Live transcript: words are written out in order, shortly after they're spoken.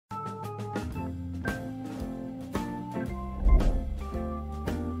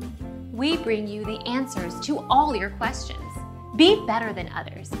we bring you the answers to all your questions. Be better than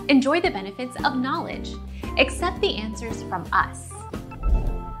others. Enjoy the benefits of knowledge. Accept the answers from us.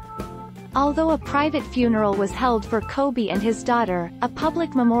 Although a private funeral was held for Kobe and his daughter, a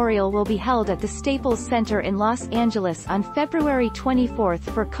public memorial will be held at the Staples Center in Los Angeles on February 24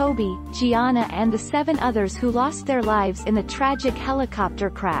 for Kobe, Gianna and the 7 others who lost their lives in the tragic helicopter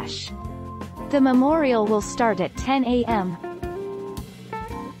crash. The memorial will start at 10 a.m.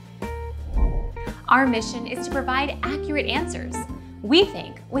 Our mission is to provide accurate answers. We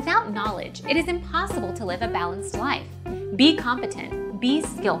think without knowledge, it is impossible to live a balanced life. Be competent, be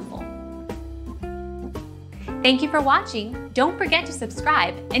skillful. Thank you for watching. Don't forget to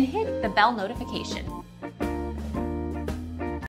subscribe and hit the bell notification.